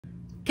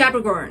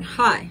Capricorn,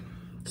 hi.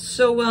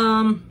 So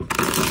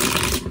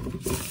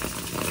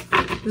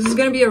this is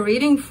going to be a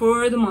reading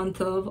for the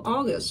month of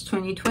August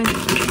 2020,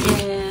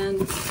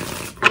 and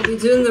I'll be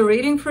doing the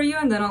reading for you,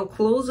 and then I'll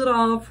close it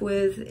off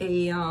with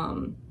a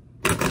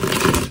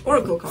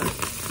oracle card.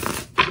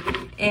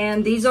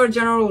 And these are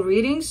general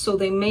readings, so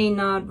they may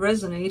not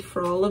resonate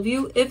for all of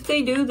you. If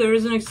they do, there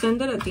is an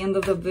extended at the end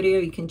of the video.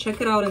 You can check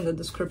it out in the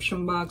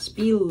description box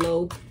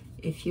below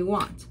if you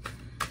want.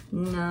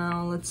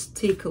 Now let's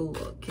take a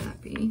look,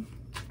 Cappy.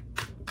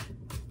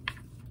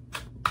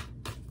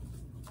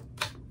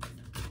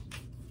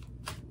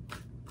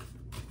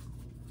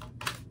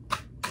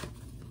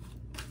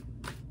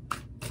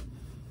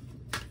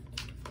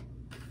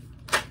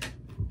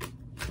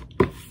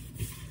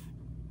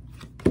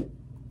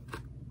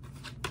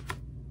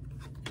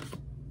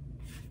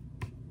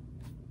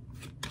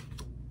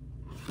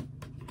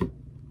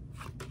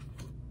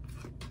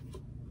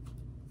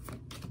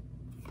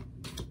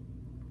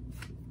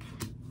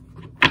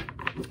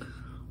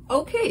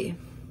 Okay,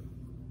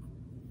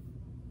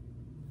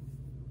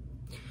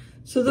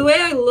 so the way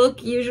I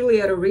look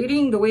usually at a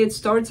reading, the way it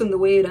starts and the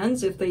way it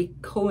ends, if they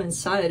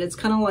coincide, it's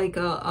kind of like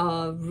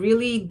a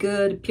really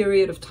good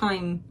period of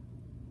time.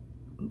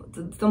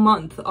 The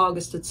month,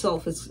 August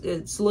itself,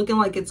 it's looking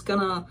like it's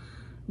gonna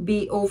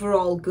be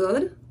overall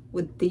good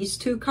with these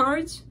two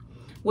cards.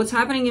 What's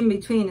happening in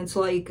between, it's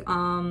like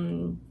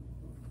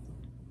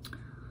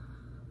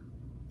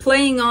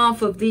playing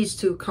off of these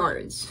two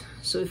cards.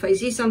 So if I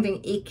see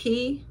something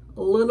icky,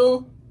 a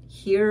little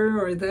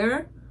here or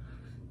there,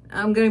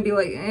 I'm gonna be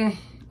like,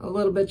 a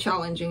little bit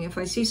challenging. If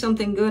I see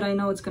something good, I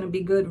know it's gonna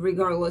be good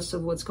regardless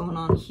of what's going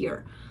on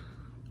here.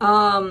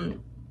 So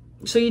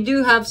you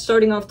do have,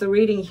 starting off the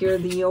reading here,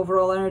 the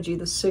overall energy,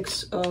 the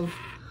Six of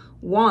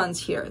Wands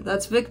here.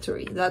 That's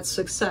victory, that's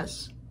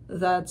success,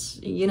 that's,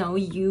 you know,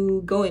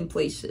 you going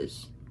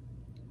places,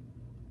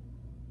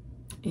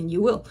 and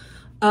you will.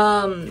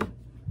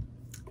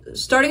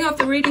 Starting off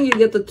the reading, you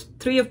get the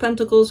Three of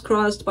Pentacles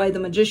crossed by the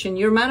Magician.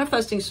 You're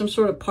manifesting some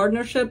sort of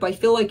partnership. I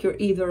feel like you're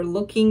either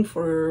looking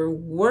for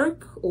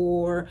work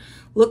or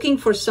looking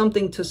for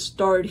something to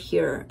start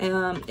here.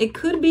 It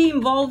could be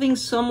involving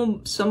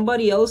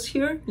somebody else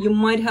here. You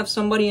might have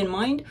somebody in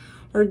mind,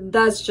 or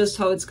that's just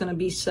how it's going to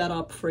be set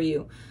up for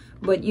you.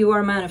 But you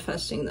are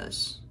manifesting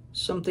this.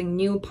 Something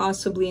new,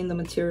 possibly in the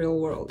material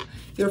world.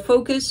 Your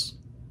focus,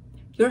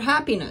 your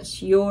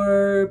happiness,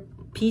 your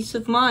peace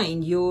of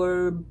mind,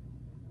 your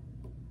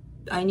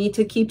I need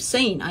to keep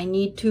sane. I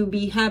need to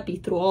be happy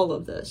through all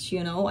of this.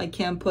 You know, I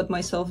can't put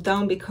myself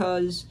down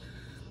because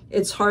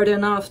it's hard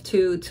enough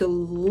to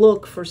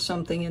look for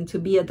something and to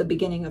be at the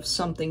beginning of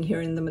something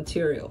here in the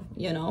material,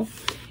 you know.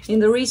 In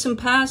the recent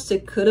past,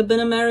 it could have been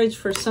a marriage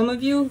for some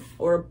of you,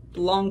 or a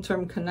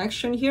long-term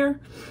connection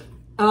here.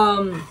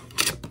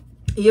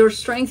 Your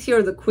strength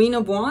here, the Queen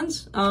of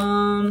Wands.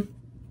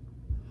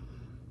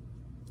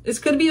 This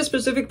could be a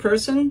specific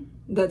person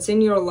that's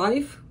in your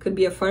life, could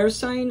be a fire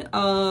sign,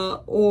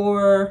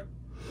 or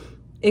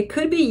it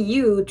could be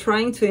you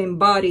trying to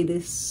embody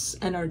this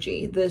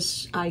energy,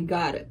 this I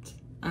got it,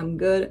 I'm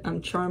good,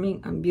 I'm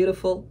charming, I'm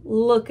beautiful,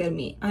 look at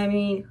me. I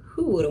mean,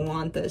 who wouldn't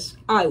want this?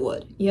 I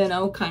would, you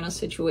know, kind of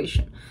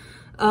situation.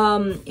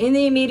 In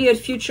the immediate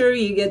future,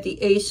 you get the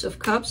Ace of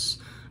Cups,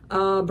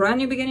 brand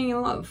new beginning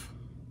in love,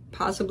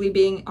 possibly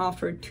being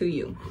offered to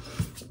you.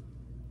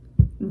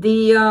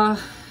 The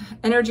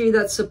energy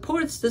that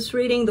supports this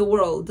reading, the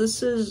World.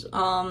 This is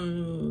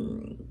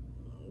an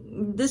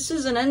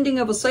ending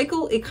of a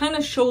cycle. It kind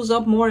of shows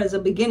up more as a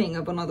beginning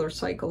of another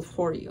cycle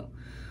for you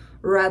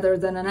rather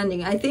than an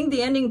ending. I think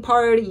the ending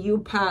part, you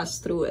pass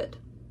through it.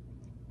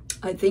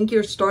 I think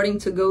you're starting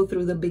to go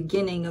through the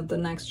beginning of the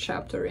next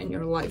chapter in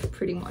your life,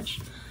 pretty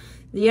much.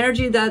 The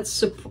energy that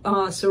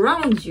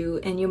surrounds you,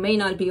 and you may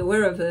not be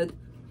aware of it,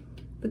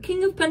 the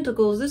King of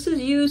Pentacles, this is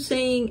you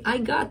saying, I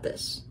got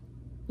this.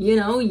 You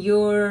know,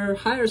 your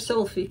higher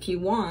self, if you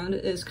want,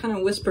 is kind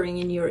of whispering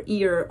in your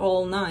ear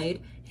all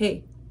night,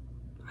 hey,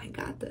 I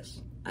got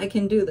this. I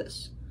can do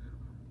this.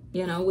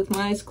 You know, with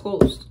my eyes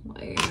closed.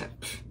 Like,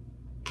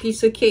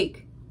 piece of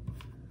cake.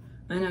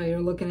 I know,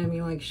 you're looking at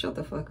me like, shut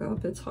the fuck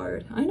up. It's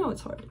hard. I know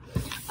it's hard.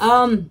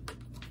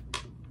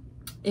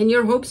 In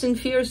your hopes and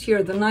fears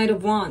here, the Knight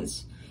of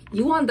Wands.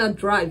 You want that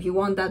drive. You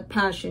want that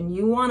passion.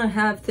 You want to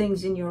have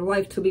things in your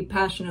life to be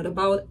passionate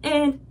about,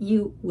 and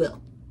you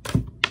will.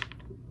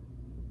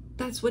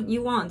 That's what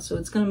you want, so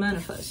it's going to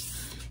manifest.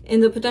 In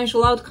the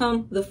potential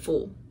outcome, the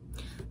Fool.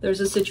 There's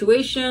a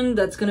situation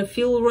that's going to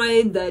feel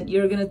right, that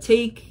you're going to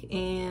take,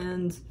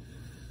 and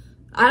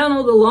I don't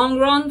know the long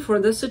run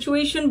for this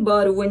situation,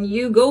 but when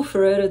you go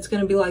for it, it's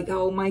going to be like,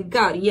 oh my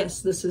God,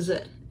 yes, this is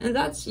it. And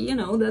that's, you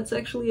know, that's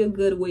actually a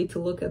good way to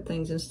look at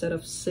things instead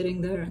of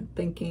sitting there and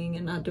thinking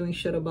and not doing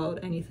shit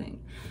about anything,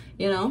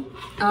 you know?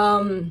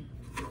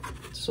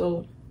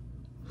 So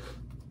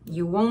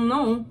you won't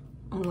know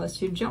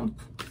unless you jump.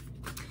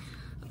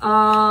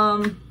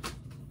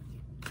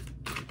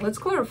 Let's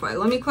clarify.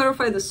 Let me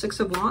clarify the Six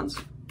of Wands.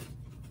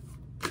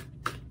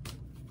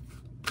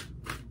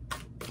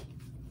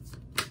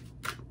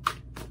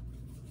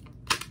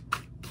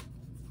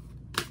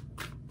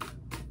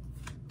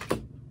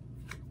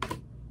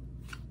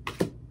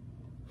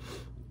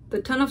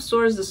 The Ten of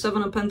Swords, the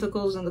Seven of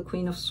Pentacles, and the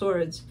Queen of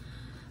Swords.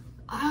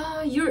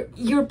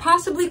 You're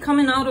possibly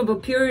coming out of a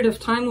period of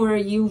time where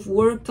you've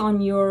worked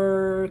on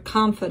your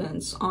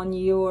confidence, on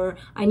your,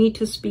 I need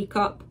to speak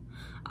up.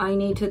 I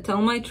need to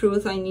tell my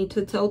truth. I need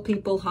to tell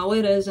people how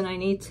it is, and I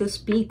need to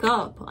speak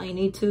up. I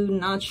need to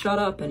not shut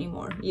up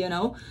anymore, you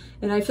know?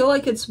 And I feel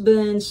like it's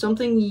been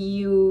something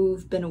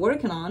you've been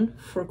working on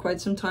for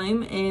quite some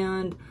time,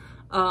 and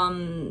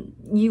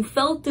you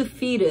felt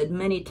defeated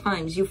many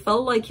times. You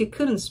felt like you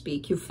couldn't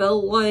speak. You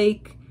felt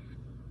like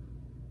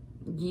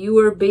you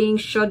were being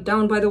shut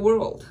down by the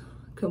world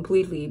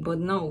completely, but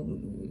no,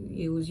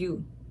 it was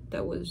you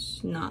that was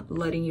not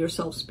letting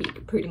yourself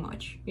speak, pretty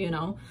much, you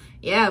know?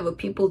 Yeah, but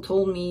people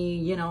told me,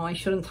 you know, I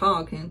shouldn't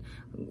talk, and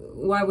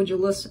why would you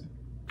listen?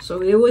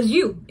 So it was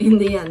you, in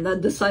the end, that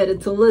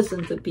decided to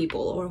listen to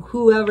people, or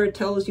whoever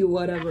tells you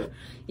whatever,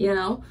 you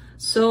know?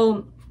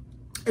 So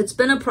it's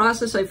been a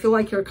process. I feel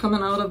like you're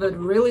coming out of it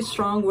really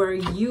strong, where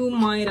you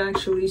might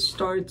actually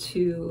start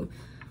to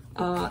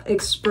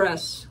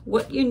express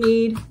what you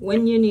need,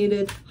 when you need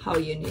it, how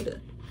you need it.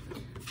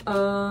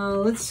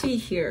 Let's see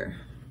here.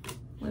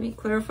 Let me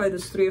clarify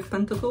this Three of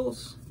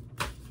Pentacles.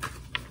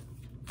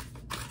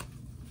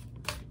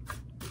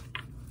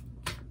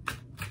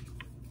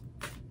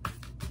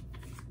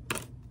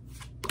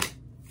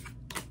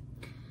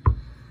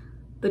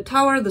 The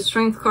Tower, the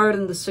Strength card,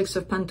 and the Six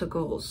of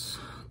Pentacles.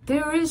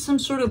 There is some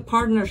sort of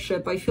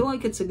partnership. I feel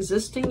like it's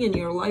existing in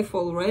your life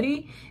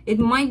already. It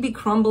might be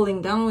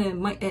crumbling down,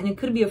 and it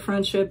could be a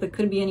friendship. It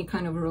could be any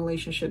kind of a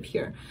relationship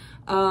here.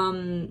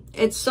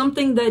 It's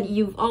something that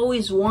you've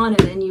always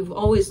wanted and you've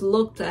always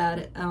looked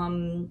at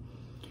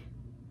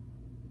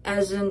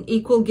as an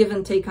equal give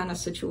and take kind of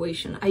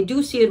situation. I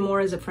do see it more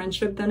as a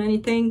friendship than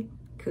anything.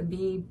 Could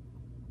be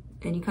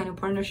any kind of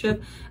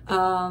partnership.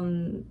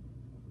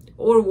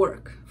 Or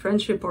work,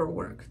 friendship or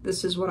work.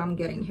 This is what I'm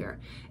getting here.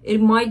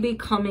 It might be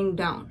coming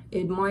down.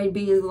 It might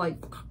be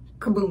like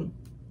kaboom,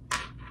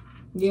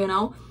 you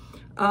know?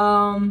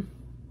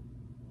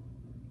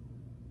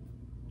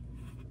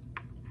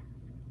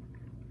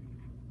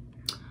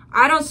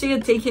 I don't see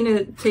it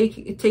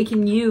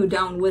taking you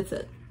down with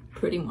it,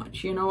 pretty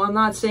much. You know, I'm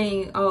not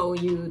saying, oh,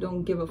 you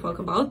don't give a fuck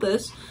about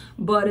this,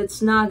 but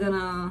it's not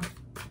gonna,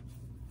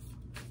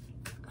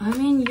 I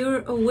mean,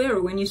 you're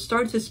aware when you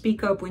start to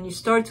speak up, when you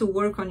start to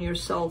work on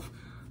yourself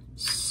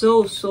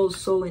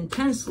so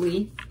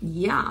intensely,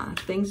 yeah,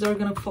 things are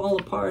gonna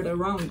fall apart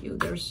around you.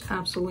 There's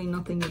absolutely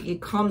nothing,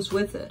 it comes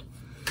with it.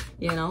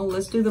 You know,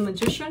 let's do the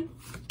Magician.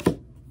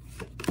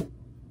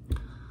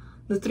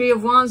 The Three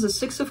of Wands, the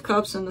Six of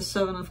Cups, and the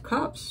Seven of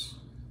Cups.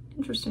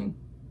 Interesting.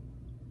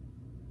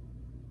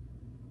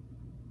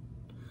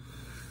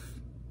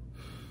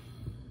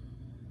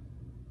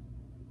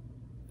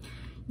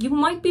 You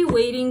might be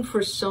waiting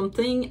for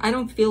something. I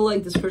don't feel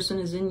like this person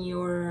is in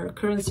your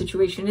current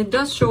situation. It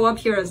does show up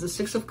here as the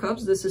Six of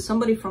Cups. This is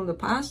somebody from the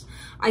past.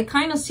 I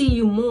kind of see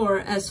you more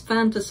as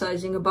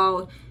fantasizing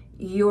about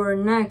your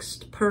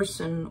next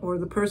person or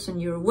the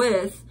person you're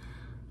with,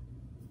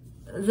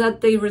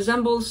 that they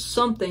resemble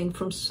something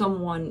from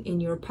someone in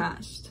your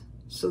past.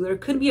 So there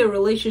could be a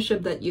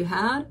relationship that you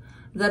had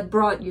that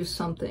brought you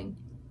something.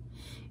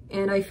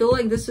 And I feel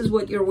like this is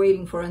what you're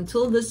waiting for,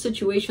 until this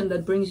situation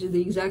that brings you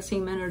the exact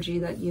same energy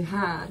that you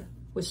had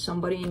with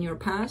somebody in your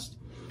past.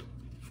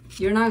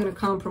 You're not going to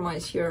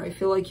compromise here. I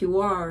feel like you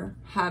are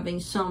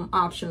having some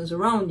options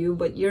around you,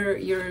 but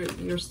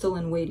you're still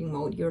in waiting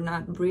mode. You're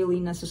not really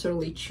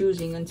necessarily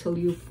choosing until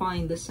you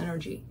find this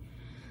energy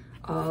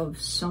of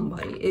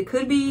somebody. It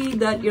could be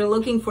that you're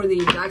looking for the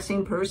exact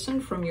same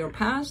person from your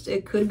past.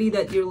 It could be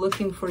that you're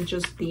looking for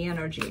just the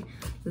energy.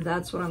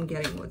 That's what I'm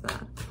getting with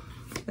that.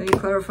 Let me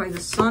clarify the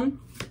Sun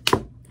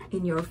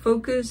in your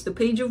focus, the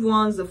Page of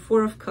Wands, the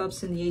Four of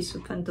Cups, and the Ace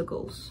of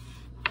Pentacles.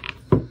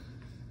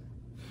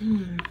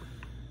 You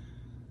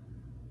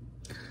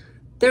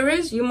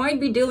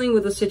might be dealing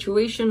with a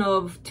situation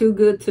of too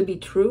good to be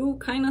true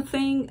kind of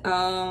thing.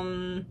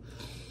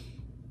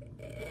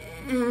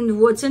 And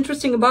what's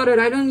interesting about it,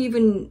 I don't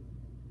even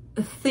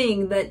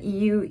think that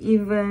you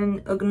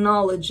even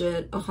acknowledge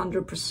it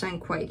 100%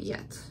 quite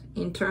yet.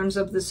 In terms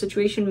of the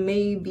situation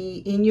may be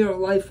in your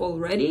life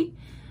already,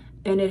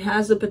 and it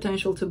has the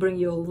potential to bring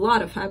you a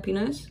lot of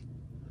happiness,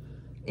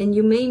 and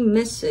you may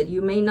miss it.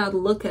 You may not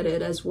look at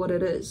it as what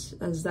it is,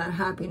 as that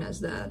happiness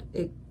that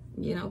it,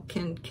 you know,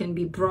 can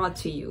be brought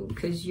to you,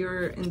 because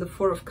you're in the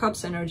Four of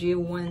Cups energy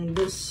when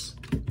this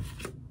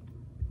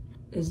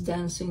is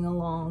dancing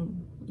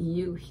along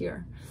you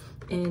here,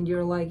 and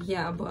you're like,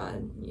 yeah,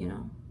 but you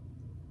know,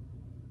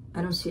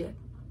 I don't see it.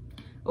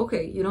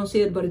 Okay, you don't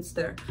see it, but it's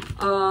there.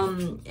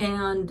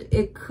 And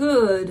it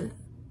could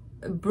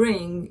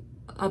bring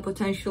a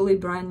potentially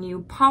brand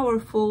new,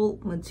 powerful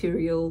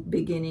material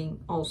beginning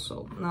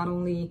also. Not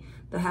only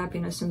the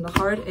happiness in the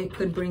heart, it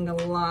could bring a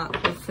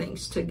lot of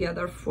things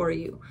together for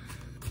you.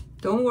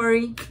 Don't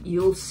worry,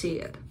 you'll see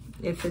it.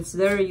 If it's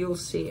there, you'll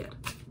see it.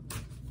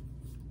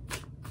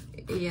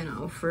 You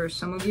know, for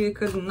some of you, it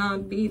could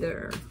not be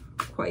there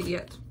quite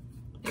yet.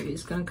 Maybe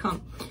it's gonna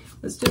come.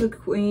 Let's do the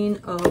Queen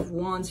of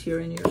Wands here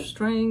in your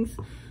strength.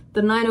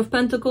 The Nine of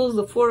Pentacles,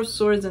 the Four of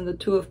Swords, and the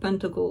Two of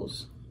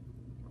Pentacles.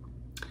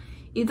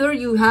 Either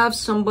you have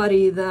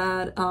somebody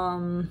that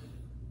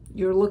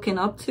you're looking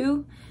up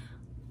to.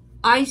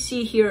 I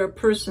see here a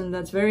person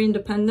that's very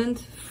independent,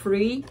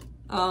 free,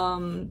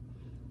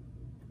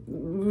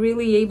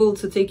 really able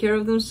to take care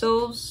of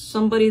themselves.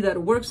 Somebody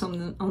that works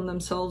on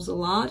themselves a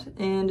lot,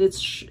 and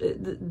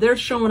they're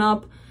showing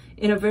up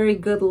in a very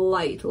good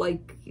light.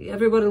 Like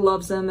everybody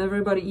loves them.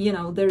 Everybody, you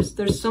know,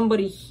 there's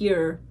somebody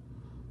here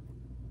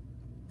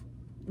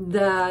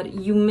that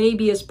you may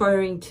be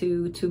aspiring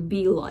to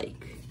be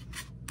like.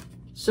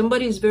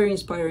 Somebody is very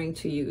inspiring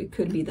to you. It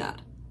could be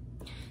that.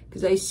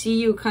 Because I see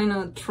you kind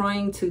of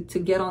trying to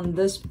get on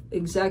this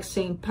exact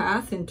same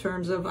path in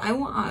terms of, I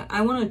want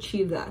to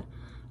achieve that.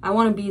 I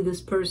want to be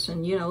this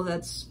person, you know,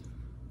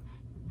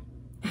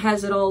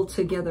 has it all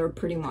together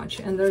pretty much.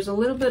 And there's a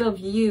little bit of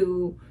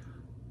you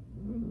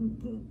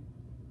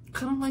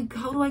kind of like,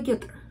 how do I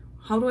get there?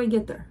 How do I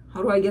get there?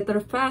 How do I get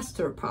there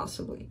faster,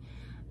 possibly?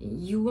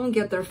 You won't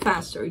get there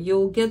faster.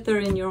 You'll get there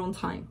in your own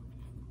time.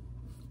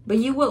 But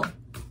you will.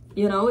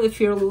 You know, if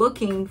you're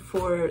looking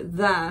for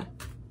that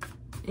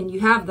and you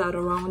have that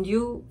around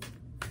you,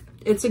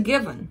 it's a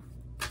given.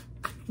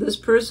 This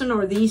person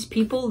or these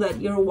people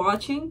that you're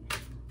watching,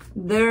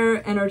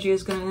 their energy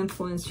is going to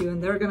influence you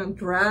and they're going to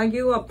drag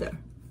you up there.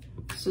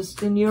 It's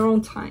just in your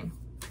own time.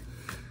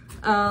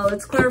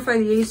 Let's clarify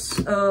the Ace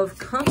of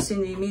Cups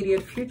in the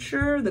immediate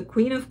future, the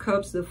Queen of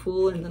Cups, the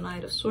Fool, and the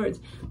Knight of Swords.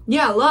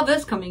 Yeah, love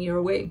is coming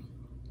your way.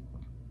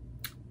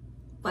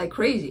 Like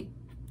crazy.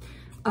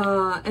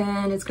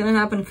 And it's going to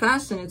happen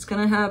fast, and it's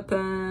going to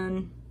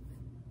happen...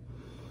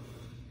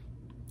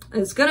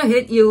 It's going to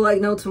hit you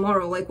like no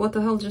tomorrow. Like, what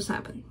the hell just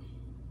happened?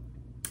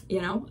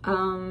 You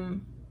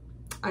know?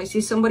 I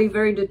see somebody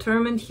very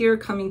determined here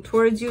coming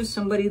towards you.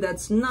 Somebody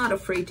that's not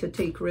afraid to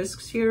take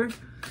risks here.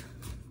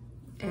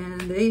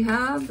 And they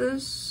have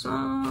this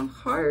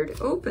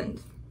heart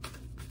opened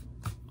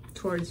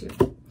towards you.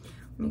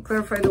 Let me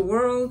clarify the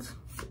world.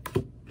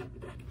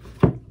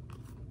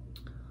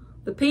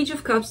 The Page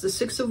of Cups, the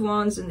Six of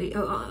Wands, and the...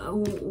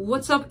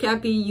 what's up,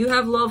 Cappy? You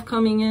have love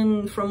coming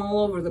in from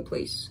all over the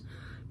place.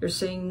 You're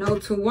saying no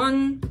to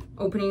one,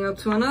 opening up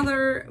to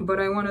another, but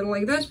I want it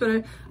like this.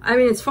 But I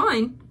mean, it's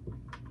fine.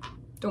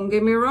 Don't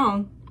get me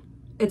wrong.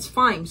 It's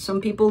fine.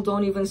 Some people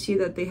don't even see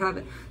that they have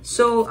it.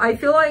 So I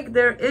feel like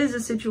there is a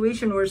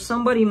situation where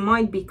somebody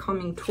might be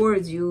coming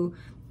towards you.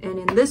 And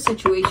in this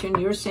situation,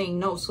 you're saying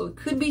no. So it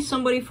could be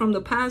somebody from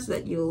the past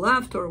that you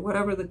left or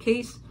whatever the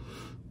case.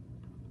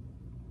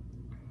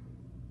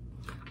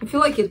 I feel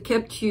like it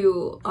kept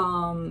you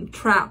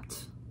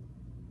trapped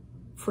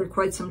for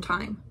quite some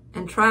time.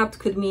 And trapped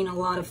could mean a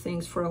lot of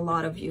things for a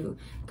lot of you.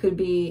 Could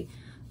be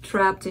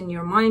trapped in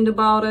your mind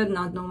about it,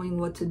 not knowing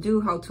what to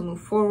do, how to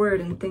move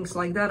forward, and things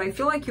like that. I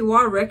feel like you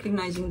are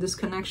recognizing this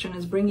connection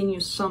as bringing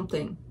you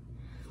something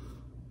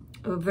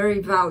very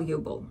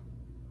valuable.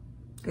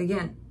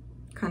 Again,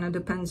 kind of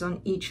depends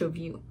on each of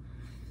you.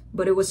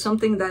 But it was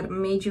something that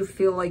made you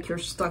feel like you're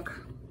stuck,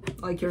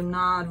 like you're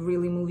not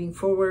really moving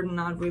forward,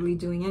 not really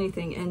doing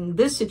anything. And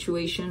this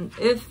situation,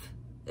 if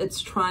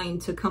it's trying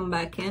to come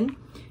back in,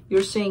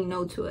 you're saying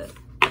no to it.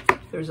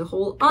 There's a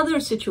whole other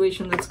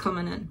situation that's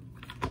coming in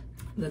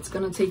that's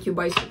going to take you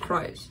by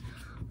surprise.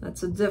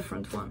 That's a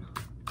different one.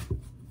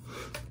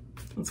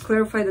 Let's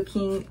clarify the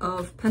King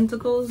of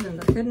Pentacles and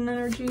the hidden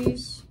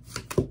energies.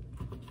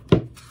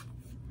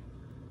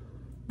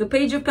 The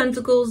Page of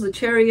Pentacles, the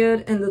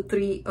Chariot, and the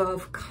Three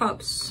of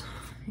Cups.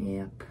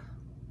 Yep.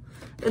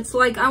 It's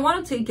like, I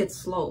want to take it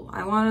slow.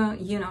 I want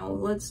to, you know,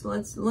 let's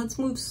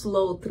move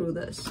slow through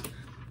this.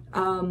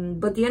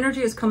 But the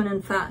energy is coming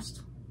in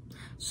fast.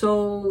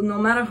 So no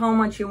matter how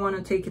much you want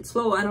to take it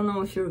slow, I don't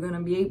know if you're going to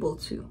be able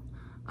to.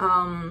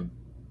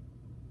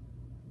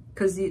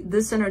 Because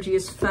this energy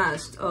is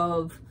fast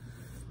of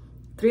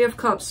Three of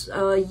Cups.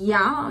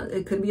 Yeah,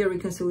 it could be a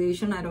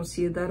reconciliation. I don't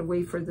see it that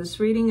way for this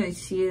reading. I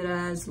see it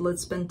as,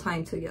 let's spend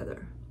time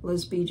together.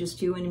 Let's be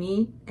just you and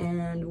me,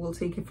 and we'll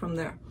take it from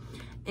there.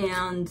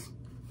 And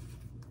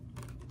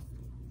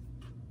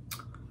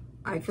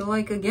I feel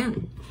like,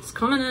 again, it's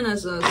coming in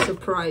as a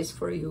surprise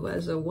for you.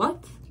 As a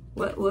what?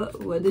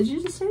 What did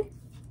you just say?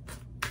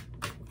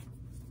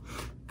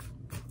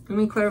 Let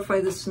me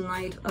clarify this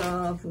Knight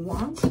of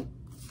Wands.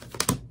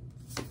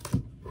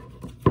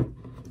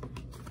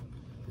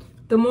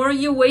 The more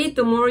you wait,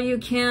 the more you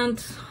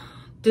can't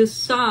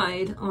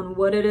decide on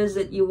what it is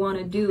that you want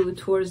to do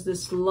towards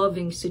this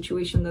loving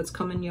situation that's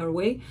coming your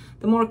way,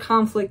 the more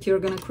conflict you're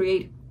going to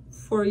create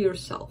for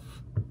yourself.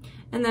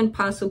 And then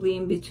possibly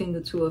in between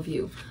the two of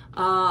you.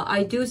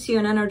 I do see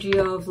an energy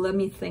of, let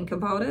me think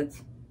about it.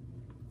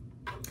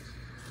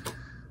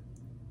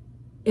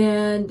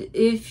 And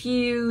if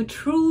you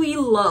truly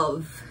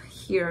love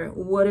here,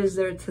 what is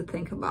there to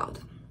think about?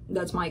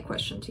 That's my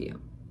question to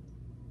you.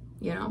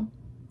 You know,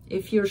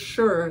 if you're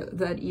sure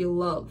that you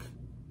love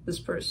this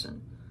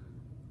person,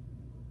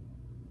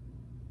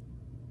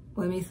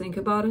 let me think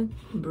about it.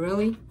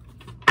 Really?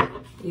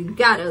 You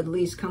gotta at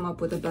least come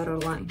up with a better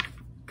line.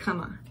 Come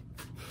on.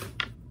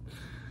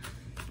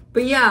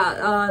 But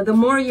yeah, the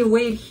more you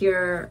wait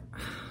here,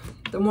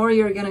 the more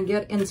you're gonna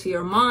get into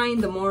your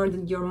mind, the more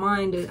your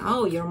mind is,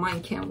 oh, your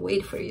mind can't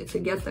wait for you to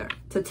get there,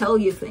 to tell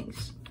you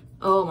things.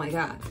 Oh my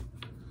God.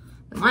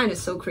 The mind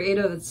is so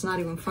creative, it's not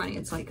even funny.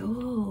 It's like,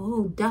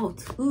 oh,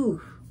 doubt.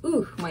 Ooh,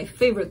 my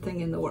favorite thing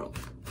in the world.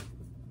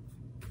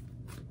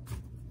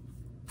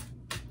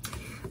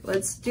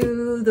 Let's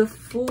do the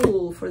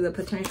Fool for the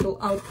potential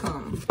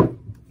outcome.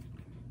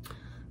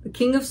 The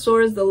King of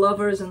Swords, the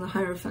Lovers, and the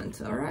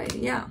Hierophant. All right,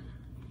 yeah.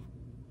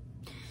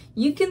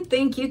 You can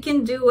think, you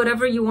can do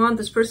whatever you want.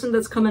 This person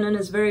that's coming in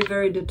is very,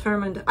 very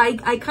determined.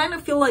 I kind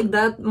of feel like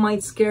that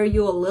might scare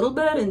you a little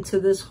bit into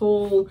this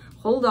whole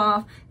hold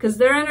off, because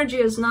their energy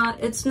is not,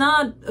 it's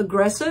not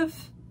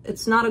aggressive.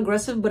 It's not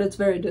aggressive, but it's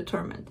very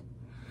determined.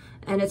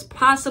 And it's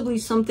possibly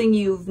something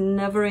you've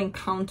never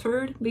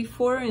encountered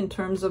before in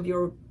terms of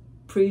your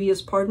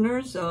previous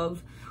partners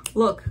of,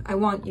 look, I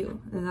want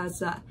you, and that's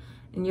that.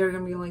 And you're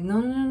gonna be like,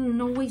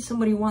 no way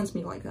somebody wants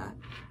me like that.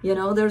 You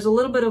know, there's a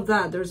little bit of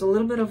that. There's a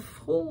little bit of,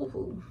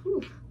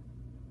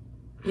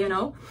 you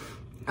know.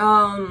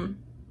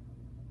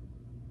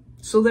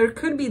 So there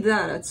could be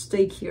that at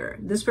stake here.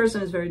 This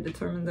person is very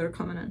determined. They're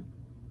coming in.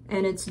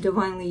 And it's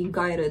divinely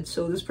guided.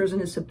 So this person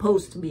is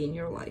supposed to be in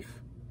your life.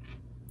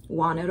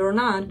 Want it or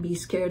not. Be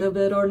scared of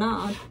it or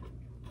not.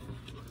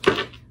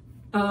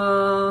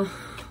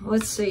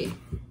 Let's see.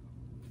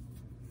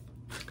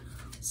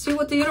 See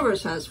what the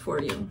universe has for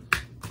you.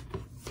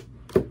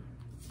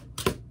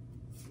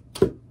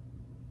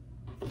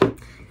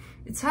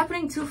 It's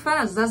happening too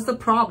fast. That's the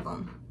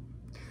problem.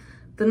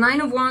 The Nine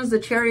of Wands, the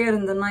Chariot,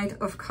 and the Knight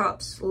of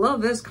Cups.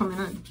 Love is coming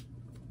in.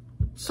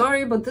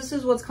 Sorry, but this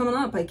is what's coming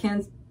up. I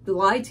can't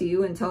lie to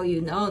you and tell you,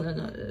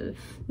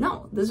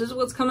 no, this is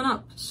what's coming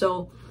up.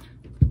 So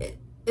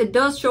it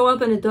does show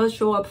up, and it does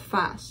show up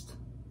fast.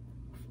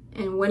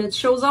 And when it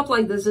shows up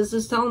like this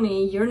is telling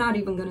me you're not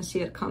even going to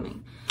see it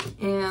coming.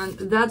 And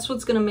that's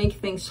what's going to make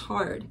things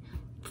hard.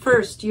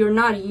 First, you're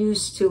not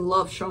used to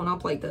love showing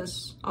up like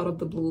this out of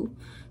the blue.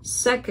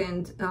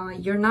 Second,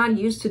 you're not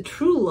used to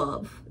true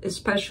love,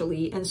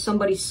 especially, and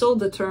somebody so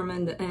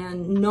determined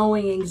and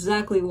knowing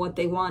exactly what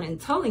they want and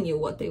telling you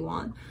what they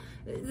want.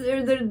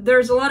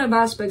 There's a lot of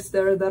aspects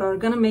there that are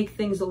going to make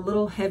things a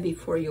little heavy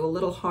for you, a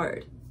little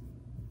hard.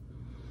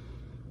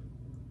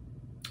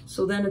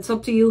 So then it's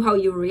up to you how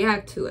you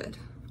react to it.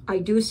 I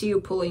do see you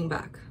pulling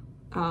back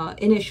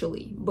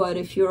initially, but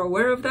if you're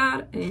aware of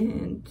that,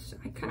 and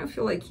I kind of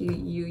feel like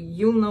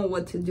you'll know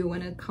what to do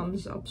when it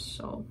comes up,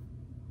 so...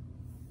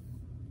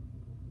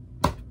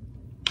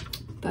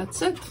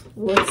 That's it.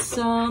 Let's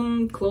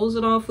close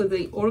it off with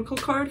the Oracle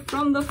card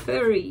from the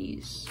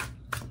fairies.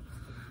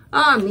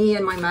 Ah, me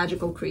and my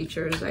magical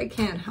creatures. I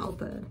can't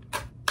help it.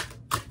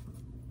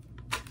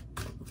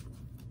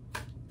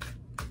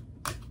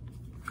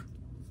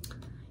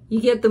 You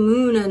get the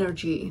Moon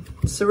energy.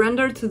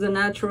 Surrender to the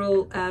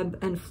natural ebb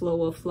and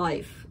flow of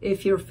life.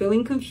 If you're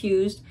feeling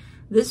confused,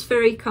 this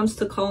fairy comes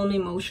to calm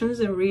emotions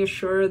and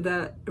reassure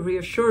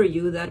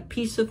you that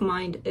peace of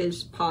mind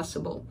is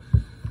possible.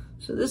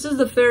 So this is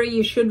the fairy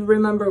you should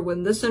remember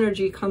when this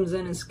energy comes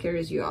in and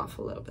scares you off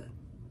a little bit.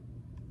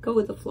 Go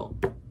with the flow.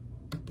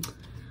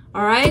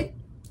 All right?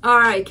 All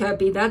right,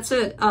 Cappy, that's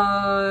it.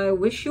 I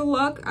wish you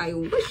luck. I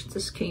wish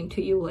this came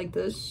to you like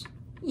this.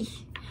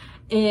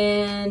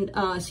 And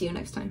see you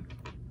next time.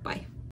 Bye.